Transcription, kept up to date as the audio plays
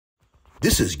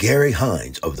This is Gary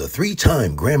Hines of the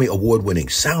 3-time Grammy Award-winning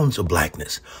Sounds of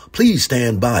Blackness. Please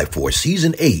stand by for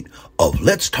Season 8 of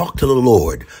Let's Talk to the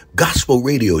Lord Gospel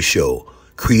Radio Show,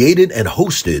 created and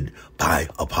hosted by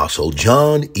Apostle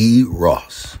John E.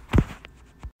 Ross.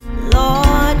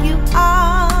 Lord, you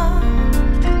are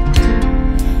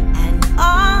an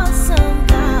awesome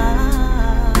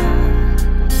God.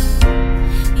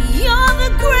 You're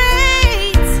the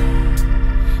great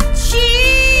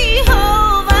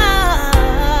Jehovah.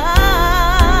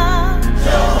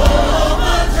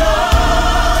 Jehovah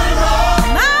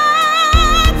Jireh,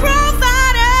 my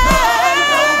provider.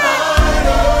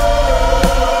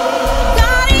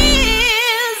 God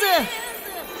is.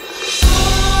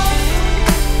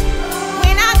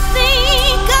 When I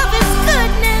think of His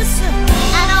goodness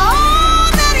and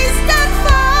all that He's done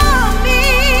for me,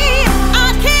 I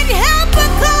can't help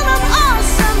but call Him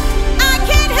awesome. I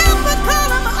can't help but call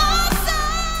Him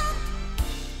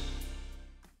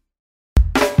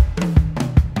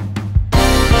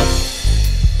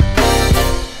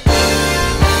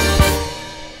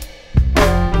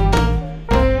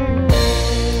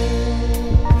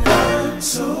I'm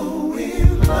so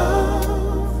in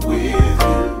love with you.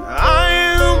 I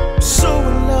am so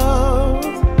in love.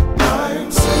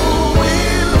 I'm so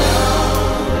in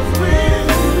love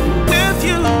with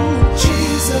you,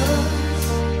 Jesus.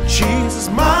 Jesus,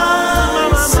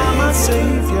 my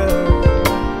Savior.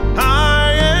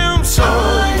 I am so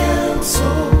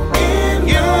in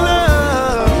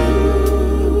love.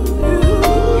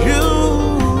 You.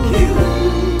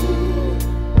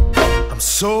 I'm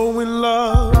so in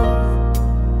love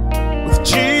with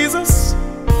Jesus,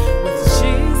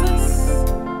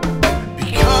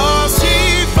 because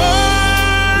He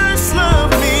first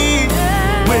loved me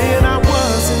when I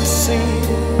was in sin,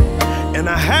 and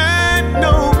I had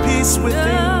no peace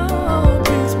within.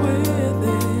 He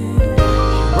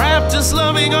wrapped His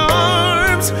loving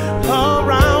arms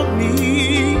around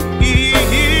me.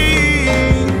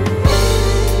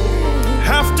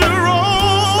 After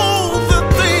all the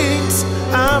things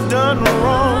I've done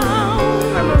wrong,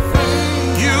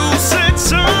 you said,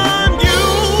 son, you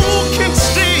can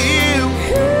still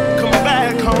come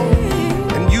back home,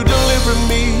 and you delivered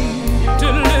me,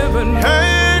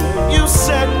 and you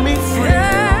set me free.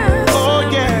 Oh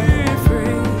yeah,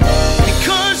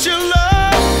 because your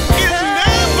love is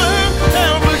never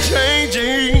ever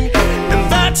changing, and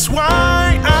that's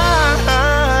why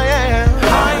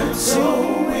I'm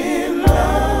so in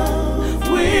love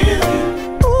with you.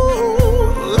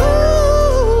 Ooh,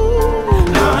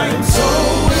 I'm so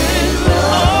in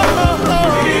love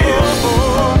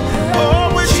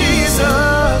with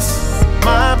Jesus,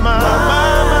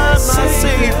 my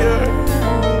Savior.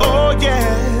 Oh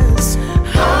yes,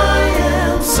 I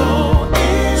am so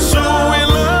in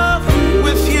love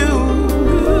with you.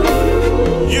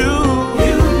 You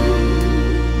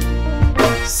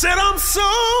said I'm so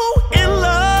in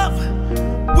love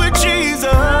with Jesus.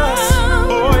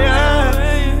 Oh yeah,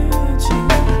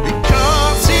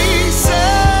 because He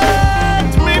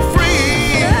set me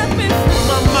free.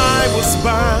 My mind was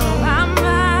bound,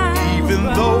 even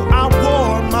though I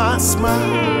wore my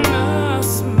smile.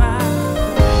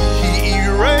 He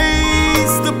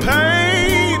erased the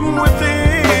pain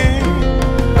within.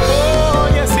 Oh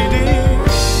yes, He did.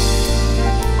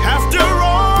 After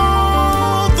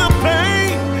all the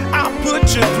pain I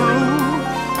put you through,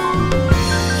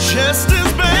 just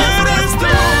as bad as the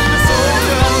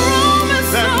Roman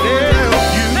soldier that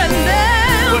nailed you,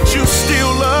 but you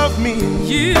still love me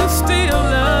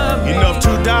enough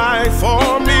to die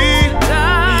for me.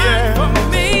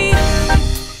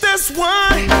 That's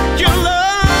why your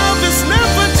love is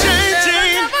never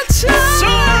changing. So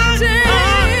I'm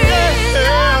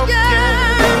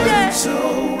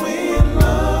so in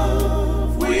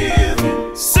love with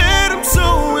you. Said I'm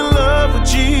so in love with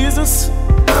Jesus.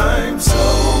 I'm so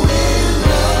in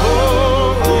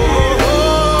love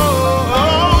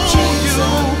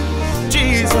with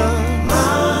Jesus, my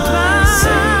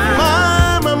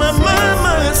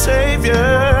Savior. I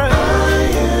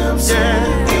am so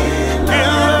in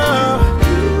love.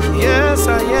 Yes,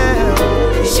 I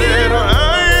am. Said I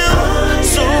am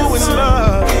so in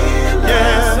love.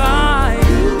 Yes,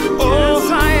 oh,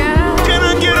 can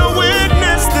I get a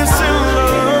witness that's in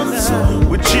love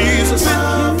with Jesus?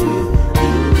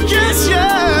 Yes,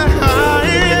 yeah, I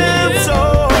am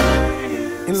so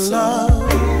in love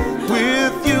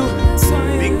with you,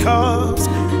 because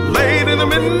late in the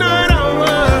midnight hour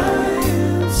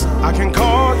I can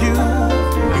call you,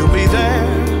 you'll be there.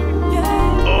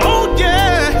 Oh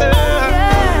yeah,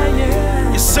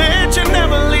 you said you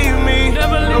never leave me,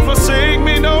 never forsake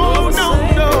me. No, no,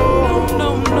 no.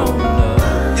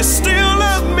 You still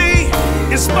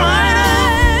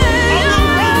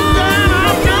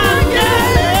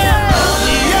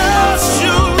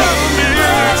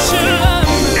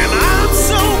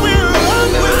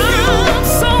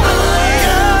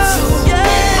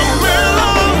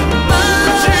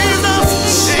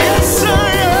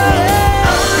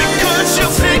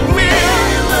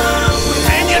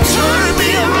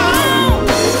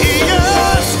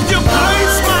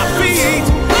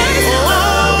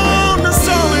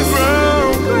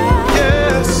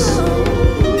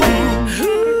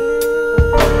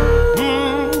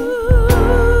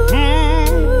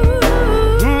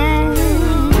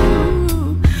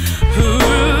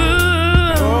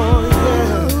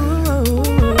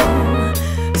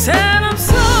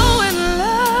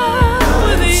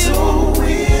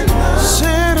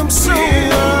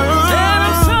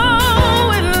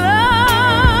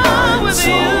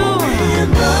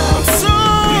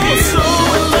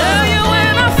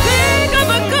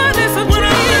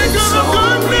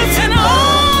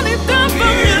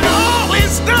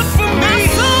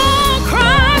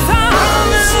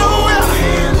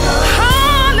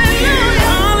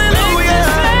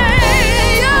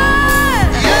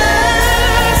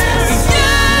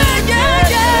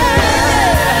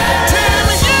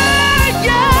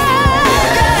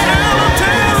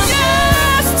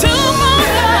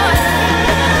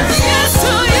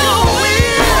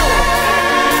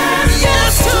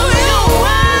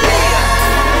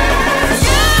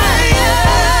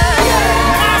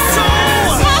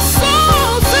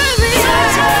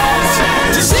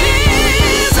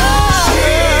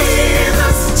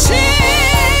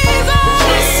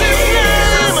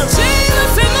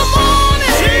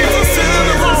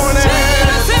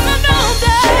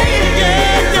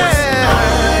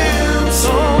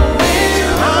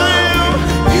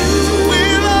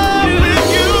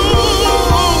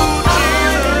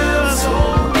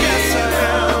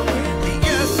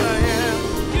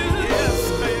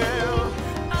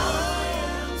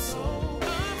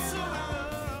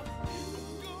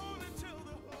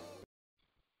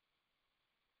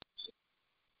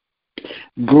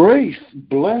Grace,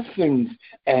 blessings,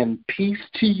 and peace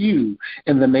to you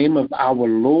in the name of our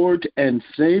Lord and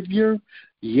Savior,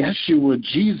 Yeshua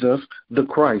Jesus the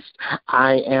Christ.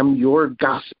 I am your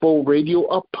gospel radio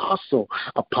apostle,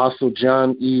 Apostle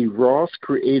John E. Ross,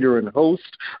 creator and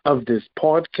host of this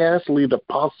podcast, lead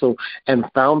apostle and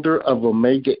founder of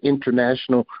Omega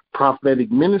International Prophetic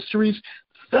Ministries.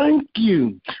 Thank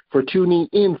you for tuning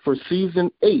in for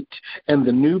Season 8 and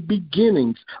the new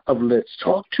beginnings of Let's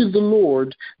Talk to the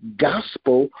Lord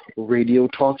Gospel Radio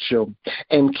Talk Show.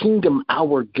 And Kingdom,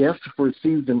 our guest for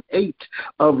Season 8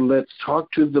 of Let's Talk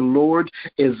to the Lord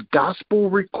is gospel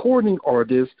recording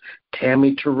artist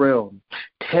Tammy Trele.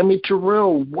 Tammy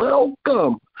Trele,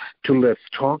 welcome to Let's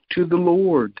Talk to the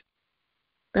Lord.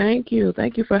 Thank you.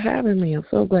 Thank you for having me. I'm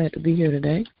so glad to be here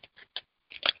today.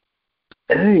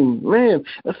 Amen.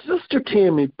 Sister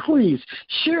Tammy, please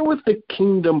share with the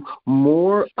kingdom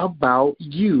more about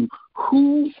you.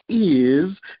 Who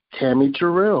is Tammy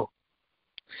Trele?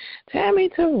 Tammy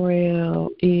Trele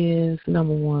is,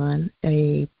 number one,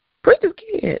 a preacher's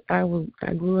kid. I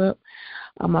grew up,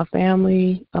 my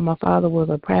family, my father was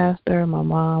a pastor. My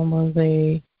mom was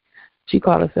she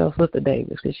called herself Sister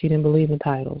Davis because she didn't believe in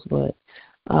titles. But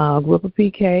I grew up a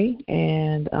PK,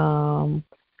 and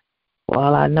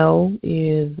all I know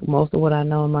is most of what I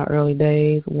know in my early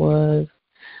days was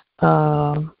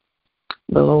the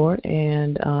Lord,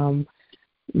 and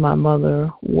my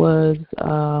mother was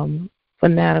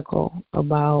fanatical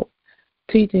about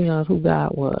teaching us who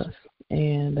God was,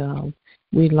 and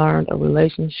we learned a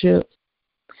relationship,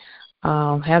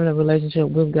 having a relationship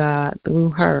with God through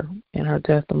her and her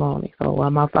testimony. So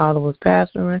while my father was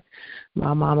pastoring,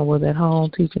 my mama was at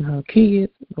home teaching her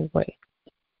kids the way.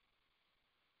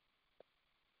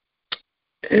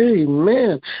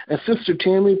 Amen. And Sister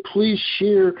Tammy, please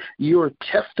share your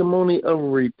testimony of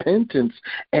repentance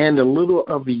and a little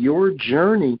of your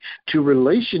journey to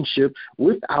relationship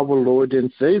with our Lord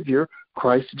and Savior,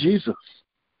 Christ Jesus.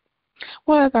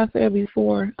 Well, as I said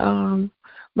before,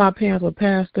 my parents were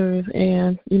pastors,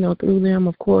 and, through them,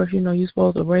 of course, you're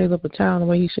supposed to raise up a child the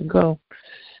way he should go.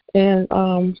 And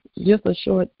just a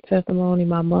short testimony,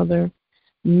 my mother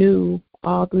knew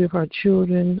all three of her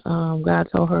children. God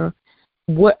told her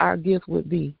what our gift would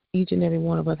be. Each and every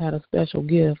one of us had a special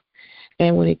gift.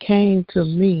 And when it came to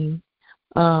me,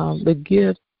 the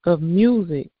gift of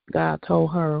music, God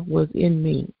told her was in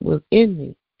me.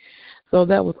 So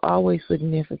that was always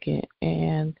significant.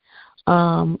 And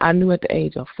I knew at the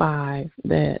age of 5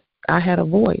 that I had a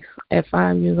voice. At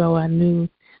 5 years old, I knew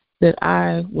that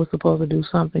I was supposed to do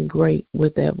something great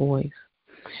with that voice.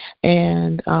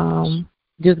 And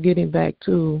just getting back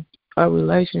to a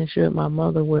relationship, my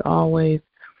mother would always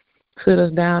sit us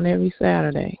down every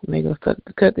Saturday, make us cut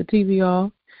the TV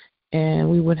off, and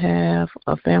we would have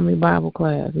a family Bible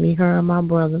class, me, her, and my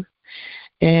brother.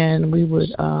 And we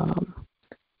would,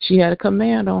 she had a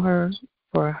command on her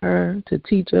for her to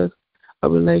teach us a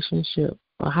relationship,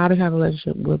 or how to have a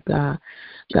relationship with God.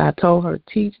 God told her,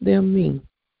 teach them me.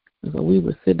 And so we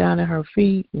would sit down at her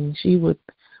feet, and we would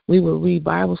read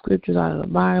Bible scriptures out of the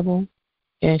Bible.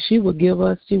 And she would tell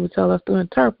us to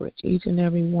interpret each and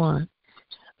every one.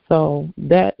 So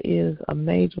that is a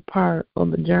major part of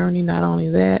the journey. Not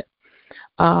only that,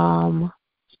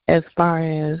 as far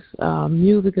as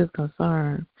music is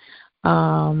concerned,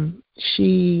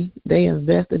 they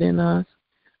invested in us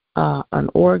an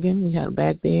organ. We had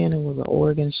back then, it was an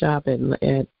organ shop at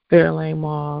Fairlane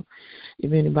Mall,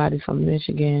 if anybody's from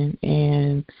Michigan,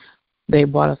 and they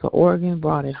bought us an organ,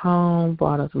 brought it home,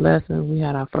 brought us lessons. We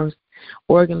had our first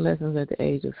organ lessons at the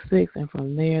age of 6, and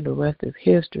from there, the rest is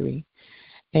history.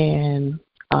 And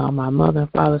my mother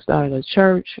and father started a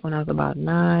church when I was about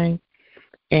 9,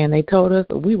 and they told us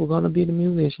that we were going to be the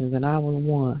musicians, and I was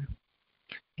one.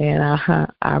 And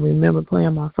I remember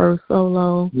playing my first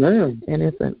solo, and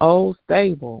it's an old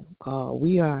stable called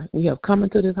We Have Come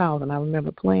Into This House, and I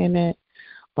remember playing that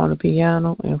on the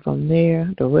piano, and from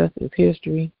there, the rest is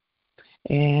history.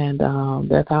 And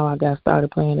that's how I got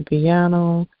started playing the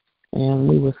piano, and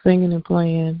we were singing and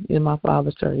playing in my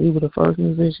father's church. We were the first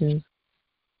musicians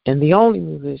and the only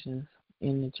musicians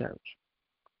in the church.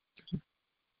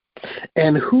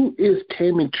 And who is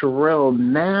Tammy Trele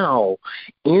now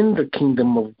in the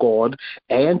kingdom of God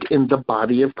and in the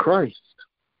body of Christ?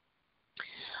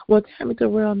 Well, Tammy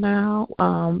Trele now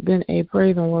been a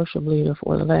praise and worship leader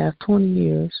for the last 20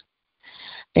 years.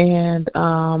 And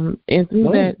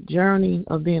through that journey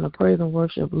of being a praise and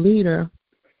worship leader,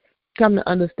 come to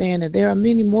understand that there are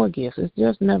many more gifts. It's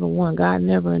just never one. God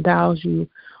never endows you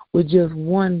with just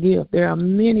one gift. There are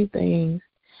many things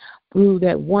through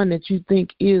that one that you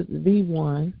think is the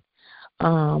one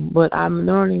But I'm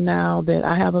learning now that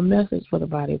I have a message for the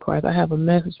body of Christ. I have a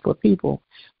message for people,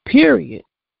 period,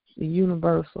 the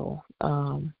universal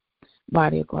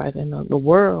body of Christ and the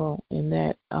world. And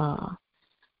that,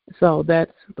 so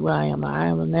that's what I am. I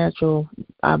am a natural.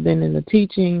 I've been in the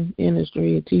teaching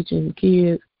industry, teaching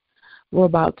kids for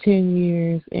about 10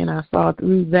 years, and I saw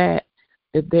through that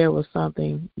there was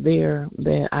something there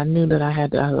that I knew that I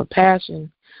had a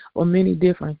passion for many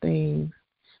different things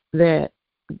that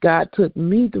God took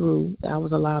me through, I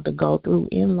was allowed to go through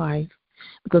in life,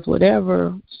 because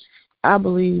whatever I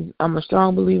believe, I'm a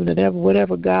strong believer that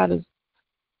whatever God is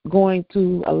going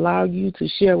to allow you to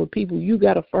share with people, you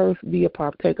got to first be a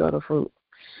partaker of the fruit.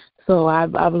 So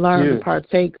I've learned to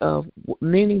partake of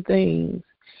many things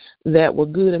that were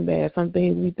good and bad. Some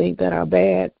things we think that are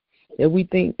bad, that we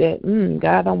think that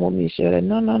God don't want me to share that.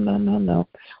 No.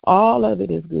 All of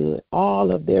it is good.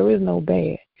 There is no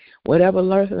bad. Whatever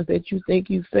lessons that you think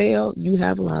you failed, you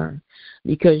have learned,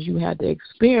 because you had to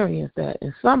experience that.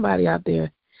 And somebody out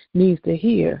there needs to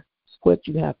hear what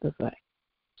you have to say.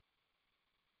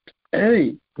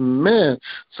 Amen.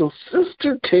 So,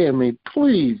 Sister Tammy,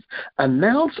 please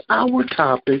announce our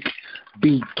topic,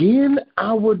 begin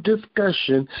our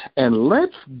discussion, and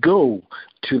let's go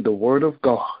to the Word of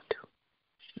God.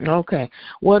 Okay.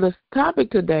 Well, the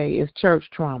topic today is church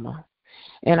trauma.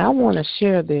 And I want to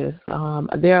share this.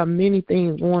 There are many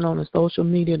things going on in social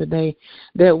media today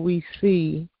that we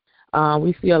see.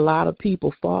 We see a lot of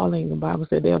people falling. The Bible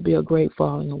said there'll be a great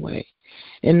falling away.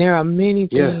 And there are many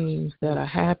things that are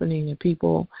happening, and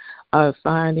people are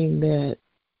finding that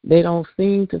they don't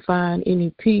seem to find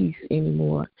any peace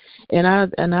anymore. And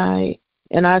I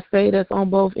say that's on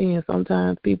both ends.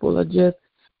 Sometimes people are just,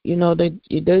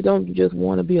 they don't just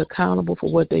want to be accountable for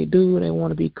what they do. They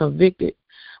want to be convicted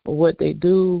for what they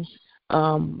do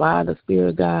by the Spirit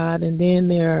of God. And then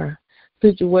there are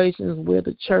situations where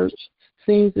the church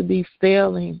seems to be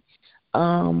failing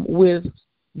with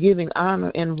giving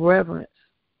honor and reverence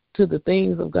to the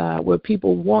things of God, where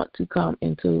people want to come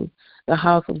into the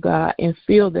house of God and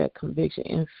feel that conviction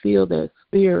and feel that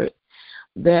Spirit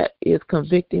that is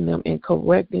convicting them and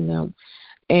correcting them.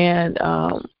 And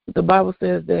the Bible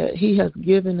says that He has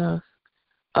given us,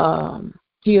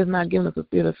 He has not given us a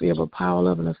spirit of fear, but power,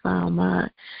 love, and a sound mind.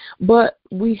 But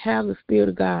we have the Spirit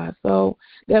of God. So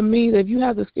that means if you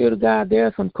have the Spirit of God,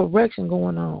 there's some correction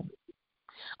going on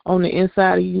the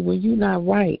inside of you when you're not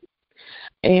right.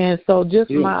 And so just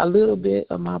a little bit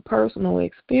of my personal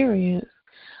experience,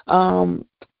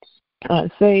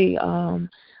 I'd say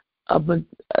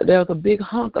there was a big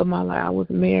hunk of my life. I was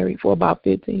married for about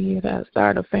 15 years. I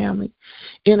started a family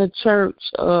in a church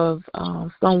of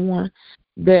someone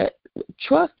that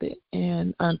trusted,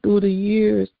 and through the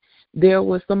years there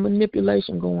was some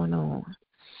manipulation going on,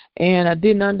 and I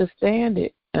didn't understand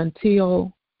it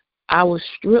until I was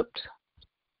stripped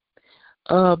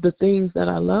of the things that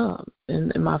I loved,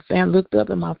 and my family looked up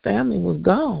and my family was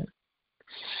gone.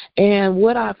 And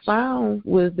what I found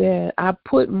was that I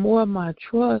put more of my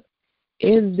trust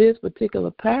in this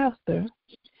particular pastor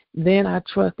than I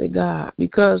trusted God,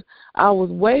 because I was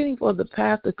waiting for the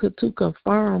pastor to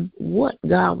confirm what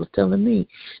God was telling me.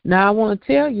 Now, I want to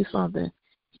tell you something.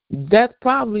 That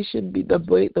probably should be the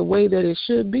way that it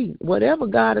should be. Whatever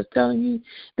God is telling you,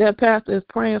 that pastor is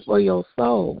praying for your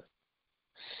soul.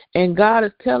 And God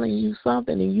is telling you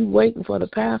something and you waiting for the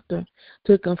pastor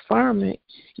to confirm it,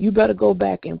 you better go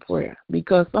back in prayer,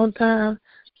 because sometimes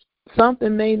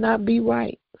something may not be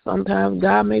right. Sometimes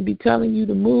God may be telling you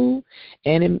to move,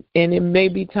 and it may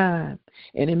be time,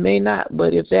 and it may not.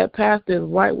 But if that pastor is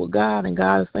right with God and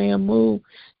God is saying move,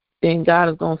 then God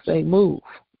is going to say move,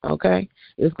 okay?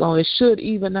 It should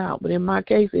even out. But in my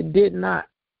case, it did not.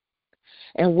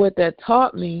 And what that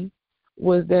taught me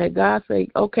was that God said,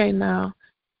 okay, now,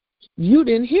 you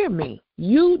didn't hear me.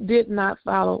 You did not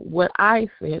follow what I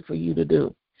said for you to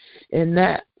do. And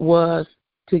that was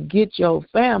to get your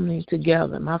family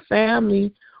together. My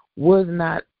family was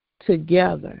not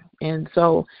together. And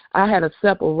so I had a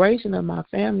separation of my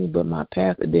family, but my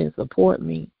pastor didn't support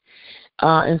me.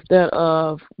 Instead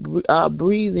of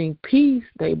breathing peace,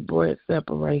 they bred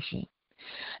separation.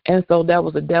 And so that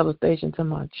was a devastation to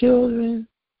my children.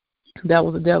 That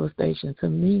was a devastation to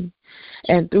me.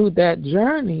 And through that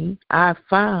journey, I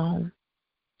found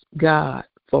God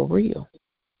for real.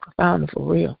 I found it for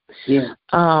real. Yeah.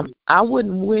 I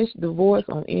wouldn't wish divorce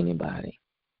on anybody,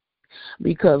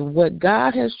 because what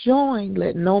God has joined,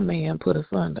 let no man put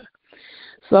asunder.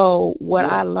 So what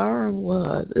I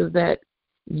learned is that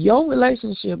your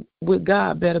relationship with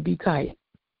God better be tight,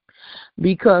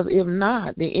 because if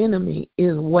not, the enemy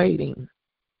is waiting.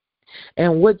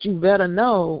 And what you better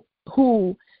know,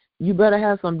 who you better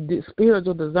have some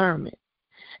spiritual discernment.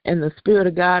 And the Spirit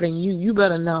of God in you, you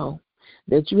better know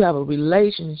that you have a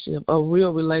relationship, a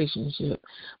real relationship,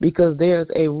 because there's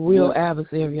a real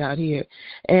adversary out here.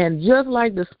 And just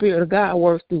like the Spirit of God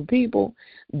works through people,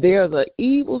 there's an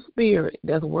evil spirit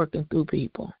that's working through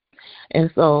people.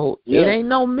 And so it ain't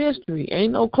no mystery.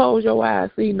 Ain't no close your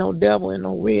eyes, see no devil and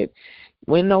no red,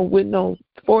 with no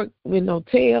fork, with no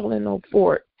tail and no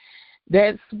fork.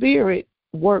 That spirit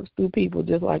works through people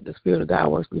just like the Spirit of God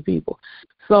works through people.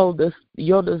 So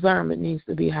your discernment needs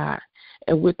to be high.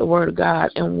 And with the Word of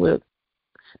God and with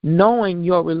knowing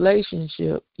your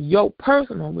relationship, your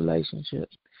personal relationship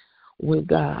with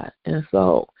God. And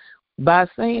so by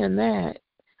saying that,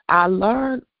 I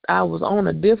learned I was on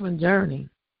a different journey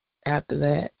after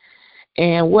that.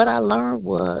 And what I learned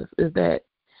is that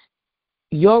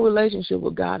your relationship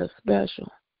with God is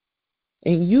special.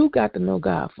 And you got to know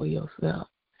God for yourself.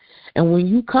 And when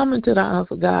you come into the house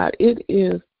of God, it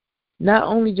is not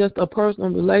only just a personal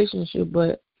relationship,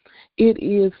 but it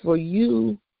is for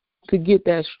you to get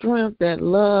that strength, that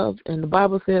love. And the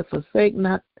Bible says, forsake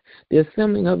not the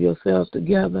assembling of yourselves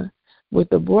together with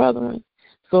the brethren.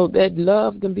 So that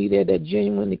love can be there, that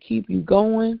genuine to keep you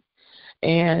going,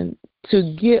 and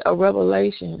to get a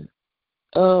revelation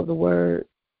of the Word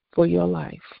for your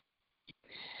life.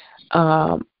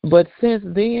 But since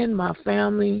then, my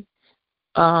family,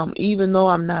 even though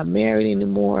I'm not married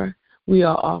anymore, we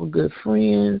are all good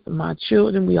friends. My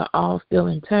children, we are all still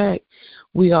intact.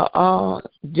 We are all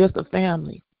just a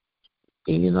family.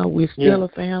 You know, we're still a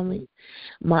family.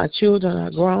 My children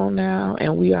are grown now,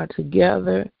 and we are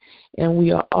together. And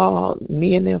we are all,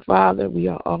 me and their father, we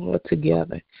are all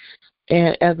together.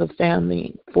 And as a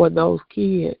family for those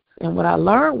kids. And what I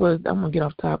learned was, I'm going to get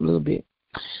off top a little bit.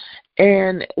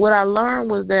 And what I learned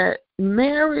was that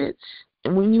marriage,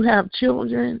 and when you have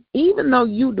children, even though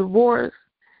you divorce,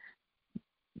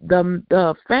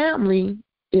 the family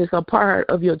is a part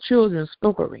of your children's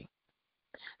story.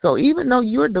 So even though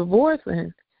you're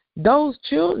divorcing, those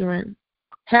children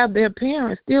have their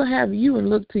parents, still have you and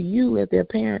look to you as their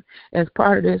parent as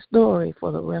part of their story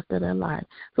for the rest of their life.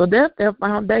 So that's their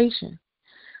foundation.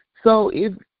 So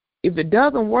if it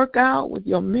doesn't work out with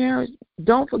your marriage,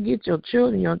 don't forget your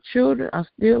children. Your children are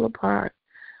still a part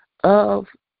of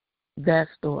that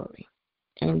story.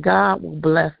 And God will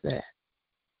bless that.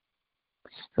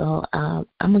 So I'm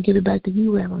going to give it back to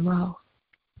you, Reverend Rose.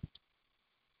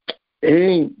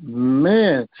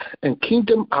 Amen. And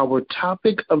Kingdom, our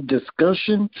topic of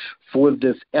discussion for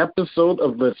this episode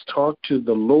of Let's Talk to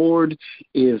the Lord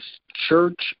is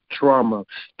church trauma.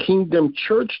 Kingdom,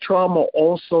 church trauma,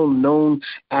 also known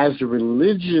as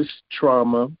religious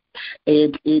trauma,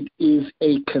 and it is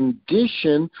a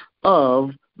condition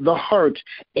of the heart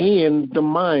and the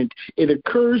mind. It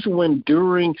occurs when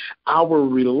during our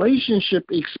relationship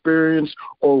experience,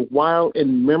 or while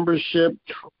in membership,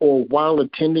 or while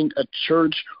attending a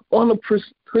church on a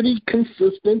pretty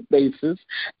consistent basis,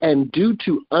 and due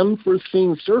to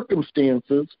unforeseen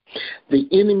circumstances, the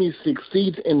enemy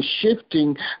succeeds in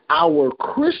shifting our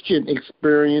Christian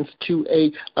experience to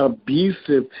a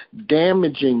abusive,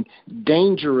 damaging,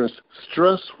 dangerous,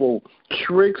 stressful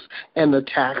tricks and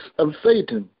attacks of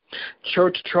Satan.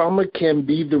 Church trauma can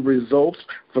be the results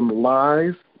from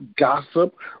lies,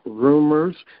 gossip,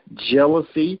 rumors,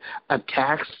 jealousy,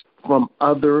 attacks from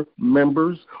other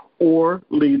members or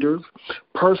leaders,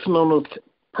 personal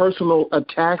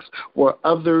attacks where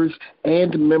others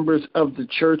and members of the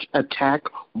church attack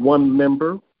one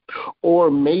member,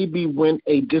 or maybe when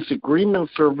a disagreement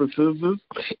surfaces,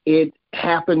 it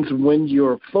happens when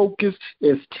your focus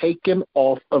is taken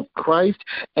off of Christ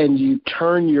and you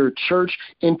turn your church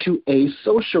into a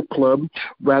social club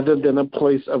rather than a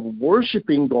place of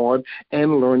worshiping God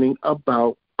and learning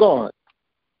about God.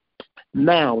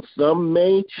 Now, some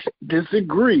may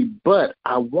disagree, but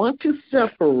I want to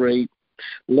separate,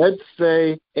 let's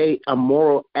say, a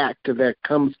moral act that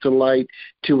comes to light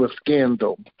to a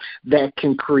scandal that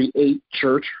can create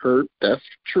church hurt, that's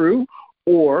true,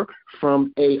 or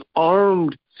from a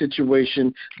armed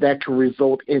situation that can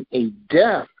result in a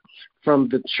death from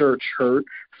the church hurt,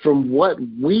 from what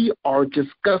we are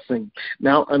discussing.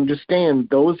 Now, understand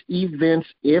those events,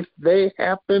 if they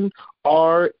happen,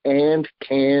 are and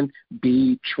can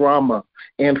be trauma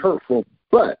and hurtful.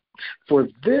 But for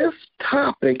this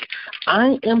topic,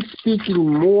 I am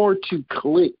speaking more to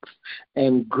cliques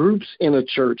and groups in a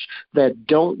church that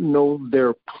don't know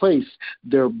their place,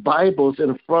 their Bibles,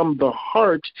 and from the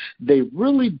heart, they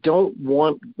really don't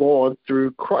want God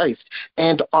through Christ,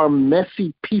 and are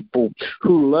messy people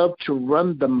who love to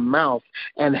run the mouth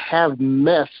and have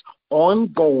mess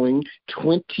ongoing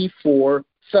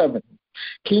 24/7.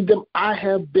 Kingdom, I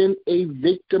have been a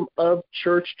victim of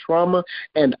church trauma,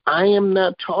 and I am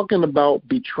not talking about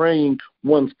betraying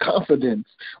one's confidence,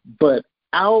 but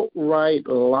outright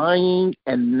lying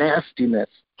and nastiness.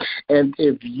 And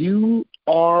if you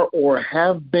are or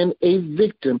have been a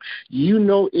victim, you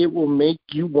know it will make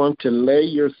you want to lay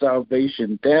your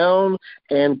salvation down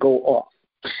and go off.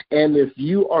 And if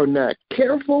you are not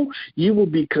careful, you will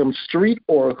become street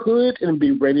or hood and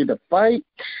be ready to fight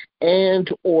and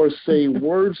or say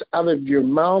words out of your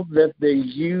mouth that they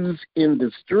use in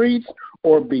the streets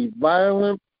or be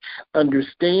violent.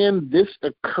 Understand this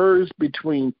occurs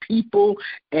between people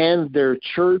and their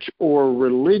church or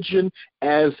religion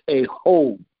as a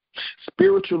whole.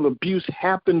 Spiritual abuse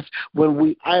happens when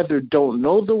we either don't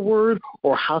know the word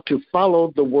or how to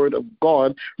follow the word of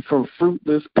God from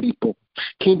fruitless people.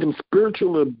 Kingdom,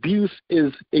 spiritual abuse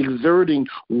is exerting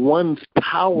one's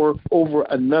power over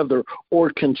another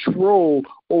or control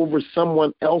over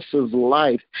someone else's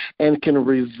life and can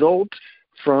result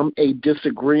from a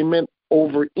disagreement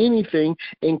over anything,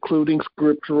 including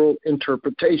scriptural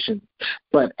interpretation.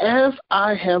 But as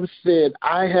I have said,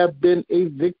 I have been a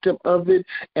victim of it,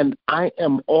 and I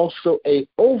am also an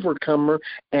overcomer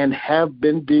and have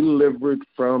been delivered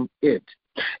from it.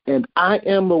 And I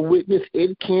am a witness.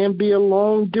 It can be a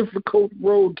long, difficult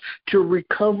road to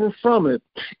recover from it.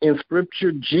 In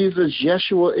Scripture, Jesus,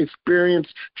 Yeshua,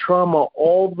 experienced trauma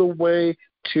all the way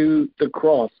to the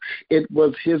cross. It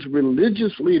was his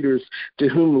religious leaders to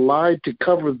whom lied to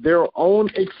cover their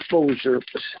own exposure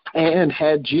and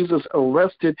had Jesus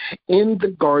arrested in the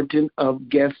Garden of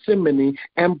Gethsemane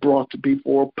and brought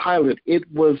before Pilate. It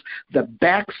was the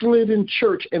backslidden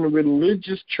church and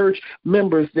religious church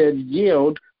members that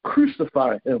yelled,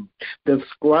 "Crucify him." The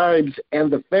scribes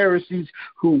and the Pharisees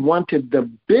who wanted the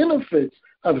benefits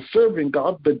of serving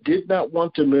God but did not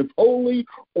want to live holy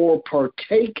or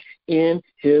partake in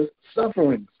his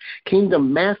sufferings.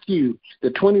 Kingdom, Matthew, the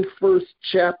 21st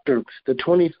chapter, the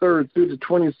 23rd through the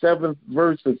 27th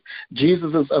verses,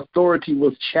 Jesus' authority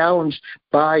was challenged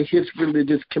by his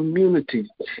religious community.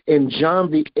 In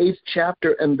John, the 8th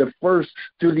chapter and the 1st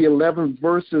through the 11th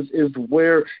verses is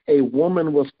where a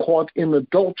woman was caught in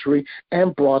adultery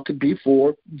and brought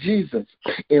before Jesus.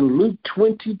 In Luke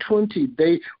 20:20,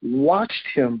 they watched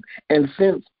him and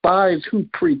sent spies who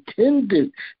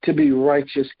pretended to be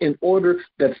righteous in order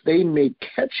that they may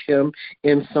catch him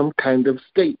in some kind of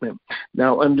statement.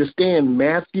 Now understand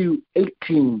Matthew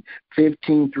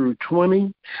 18:15 through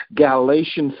 20,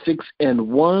 Galatians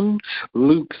 6:1,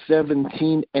 Luke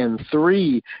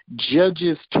 17:3,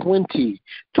 Judges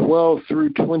 20:12 through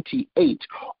 28,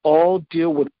 all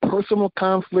deal with personal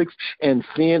conflicts and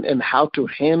sin and how to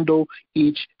handle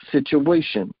each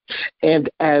situation. And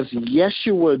as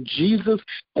Yeshua, Jesus,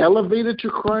 elevated to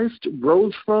Christ,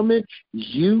 rose from it,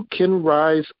 you can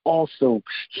rise also.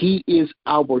 He is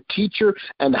our teacher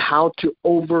and how to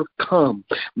overcome.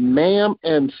 Ma'am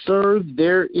and sir,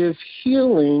 there is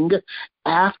healing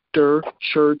after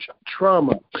church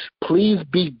trauma. Please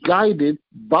be guided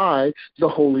by the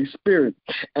Holy Spirit.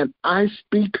 And I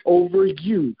speak over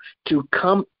you to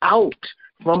come out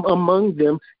from among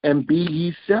them and be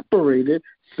ye separated,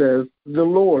 says the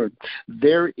Lord.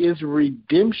 There is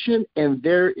redemption and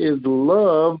there is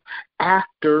love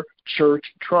after church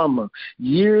trauma.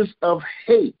 Years of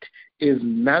hate is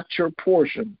not your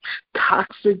portion.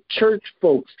 Toxic church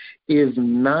folks is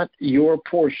not your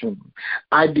portion.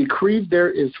 I decree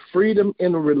there is freedom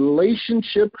in a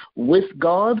relationship with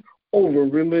God over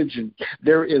religion.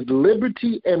 There is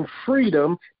liberty and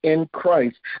freedom in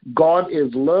Christ. God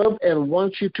is love and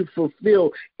wants you to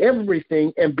fulfill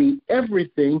everything and be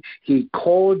everything he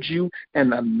called you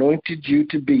and anointed you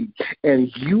to be.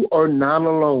 And you are not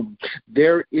alone.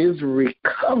 There is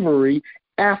recovery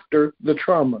after the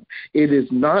trauma. It is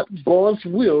not God's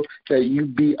will that you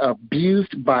be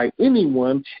abused by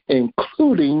anyone,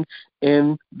 including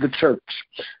in the church.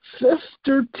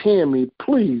 Sister Tammy,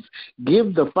 please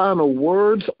give the final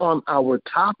words on our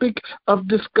topic of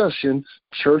discussion,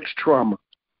 church trauma.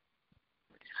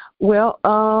 Well,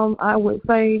 I would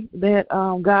say that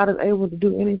God is able to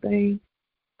do anything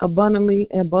abundantly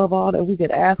and above all that we could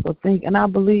ask or think. And I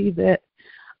believe that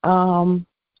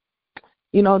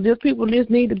just people just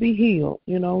need to be healed.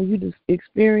 You just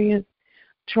experience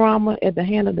trauma at the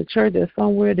hand of the church. There's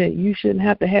somewhere that you shouldn't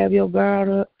have to have your guard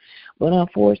up. But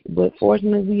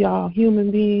fortunately, we are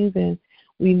human beings, and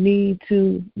we need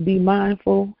to be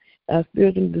mindful.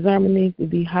 Spiritual discernment needs to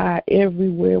be high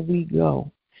everywhere we go.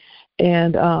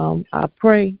 And I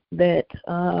pray that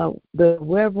the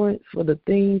reverence for the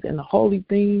things and the holy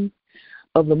things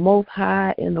of the Most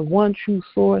High and the one true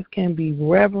source can be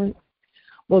reverenced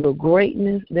for the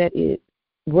greatness that it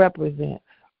represents.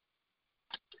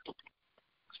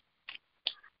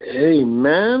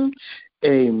 Amen,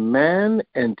 amen,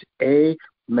 and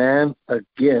amen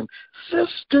again.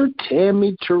 Sister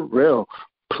Tammy Trele,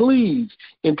 please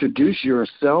introduce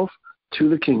yourself to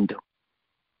the kingdom.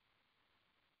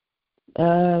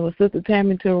 Sister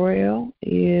Tammy Trele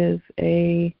is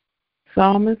a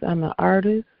psalmist. I'm an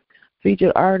artist,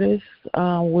 featured artist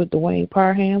with Dwayne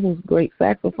Parham, who's a great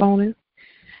saxophonist.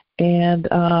 And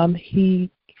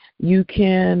you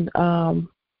can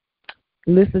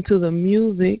listen to the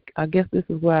music. I guess this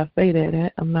is where I say that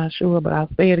at. I'm not sure, but I'll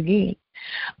say it again.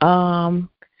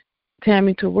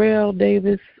 Tammy Trele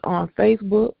Davis on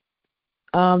Facebook,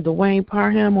 Dwayne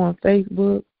Parham on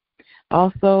Facebook.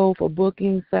 Also for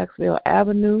booking,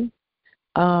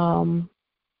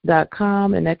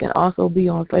 SaxvilleAvenue.com, and that can also be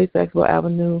on Saxville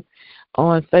Avenue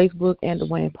on Facebook and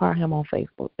Dwayne Parham on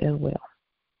Facebook as well.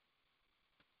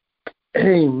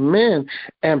 Amen.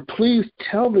 And please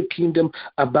tell the kingdom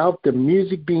about the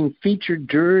music being featured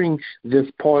during this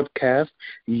podcast,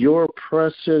 Your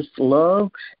Precious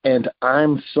Love and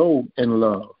I'm So in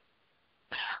Love.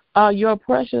 Your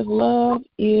Precious Love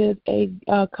is a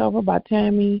cover by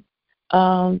Tammy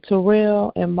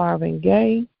Trele and Marvin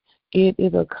Gaye. It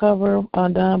is a cover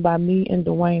done by me and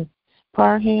Dwayne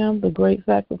Parham, the great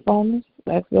saxophonist,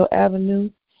 Saxville Avenue,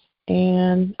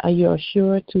 and you're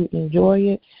sure to enjoy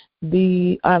it.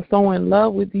 I'm So in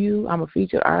Love with You. I'm a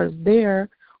featured artist there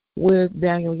with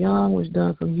Daniel Young, which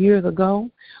done some years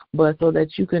ago. But so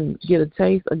that you can get a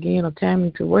taste again of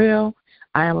Tammy Trele,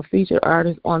 I am a featured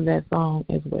artist on that song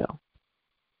as well.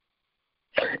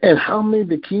 And how may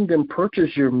the kingdom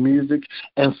purchase your music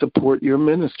and support your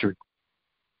ministry?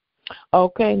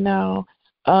 Okay, now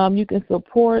you can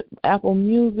support Apple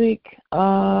Music,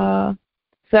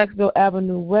 Saxville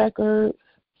Avenue Records.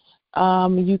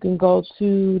 You can go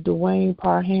to Dwayne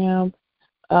Parham,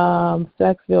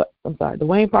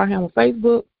 Dwayne Parham on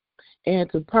Facebook, and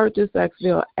to purchase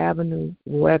Saxville Avenue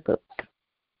Records.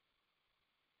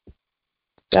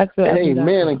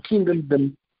 Amen. And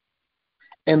kingdom,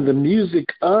 and the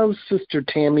music of Sister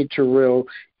Tammy Trele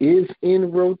is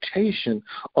in rotation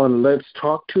on Let's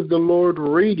Talk to the Lord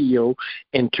Radio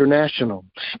International.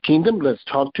 Kingdom, Let's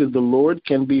Talk to the Lord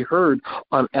can be heard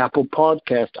on Apple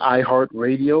Podcast,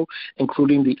 iHeartRadio,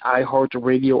 including the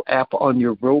iHeartRadio app on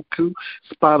your Roku,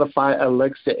 Spotify,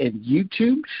 Alexa, and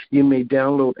YouTube. You may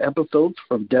download episodes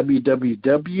from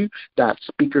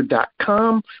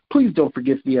www.speaker.com. Please don't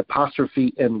forget the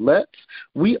apostrophe and let's.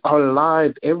 We are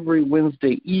live every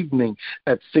Wednesday evening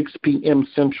at 6 p.m.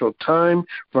 Central Time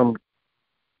from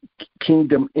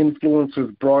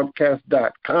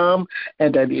KingdomInfluencersBroadcast.com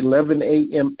and at 11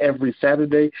 a.m. every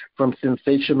Saturday from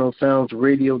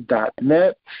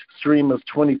SensationalSoundsRadio.net. Stream us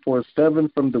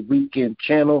 24/7 from the Weekend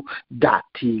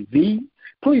Channel.tv.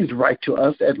 Please write to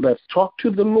us at Let's Talk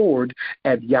to the Lord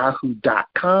at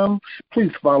yahoo.com.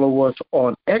 Please follow us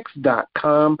on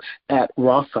x.com at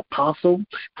Ross Apostle.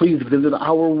 Please visit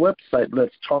our website,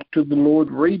 Let's Talk to the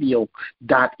Lord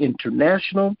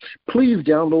Radio.international. Please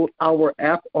download our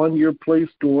app on your Play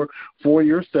Store for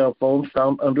your cell phone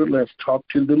found under Let's Talk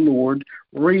to the Lord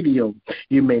Radio.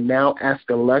 You may now ask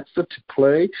Alexa to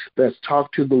play Let's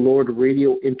Talk to the Lord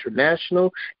Radio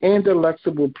International, and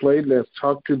Alexa will play Let's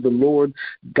Talk to the Lord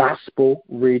Gospel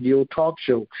Radio Talk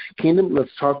Show. Kingdom,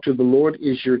 Let's Talk to the Lord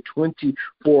is your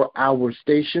 24-hour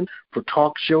station for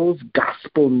talk shows,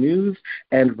 gospel news,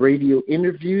 and radio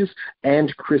interviews,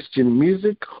 and Christian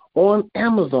music. On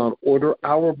Amazon, order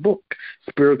our book,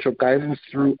 Spiritual Guidance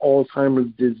Through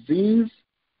Alzheimer's Disease,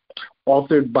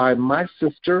 authored by my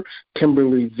sister,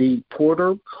 Kimberly V.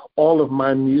 Porter. All of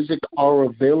my music are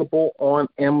available on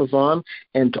Amazon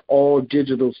and all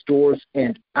digital stores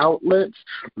and outlets.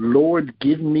 Lord,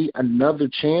 Give Me Another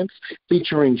Chance,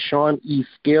 featuring Sean E.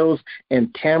 Scales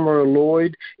and Tamara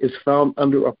Lloyd, is found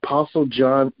under Apostle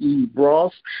John E.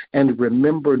 Ross. And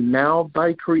Remember Now,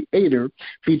 Thy Creator,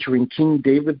 featuring King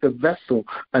David the Vessel,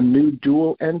 A New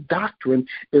Duel and Doctrine,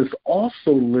 is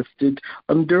also listed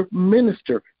under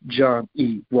Minister John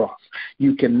E. Ross.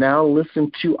 You can now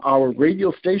listen to our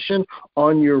radio station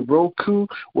on your Roku.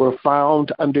 We're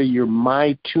found under your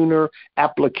MyTuner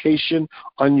application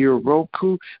on your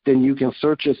Roku. Then you can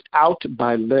search us out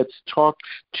by Let's Talk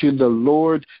to the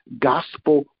Lord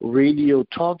Gospel Radio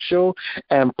Talk Show.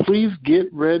 And please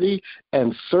get ready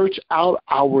and search out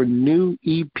our new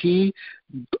EP,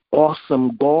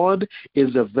 Awesome God,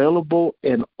 is available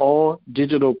in all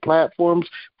digital platforms.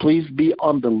 Please be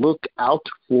on the lookout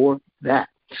for that.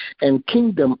 And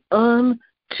Kingdom, until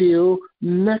Till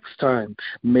next time,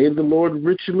 may the Lord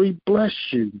richly bless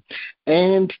you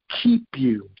and keep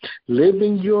you,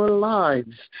 living your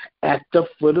lives at the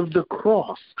foot of the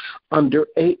cross under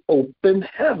an open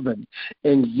heaven.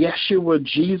 In Yeshua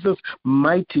Jesus'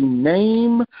 mighty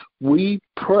name, we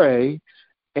pray.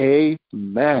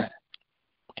 Amen.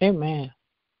 Amen.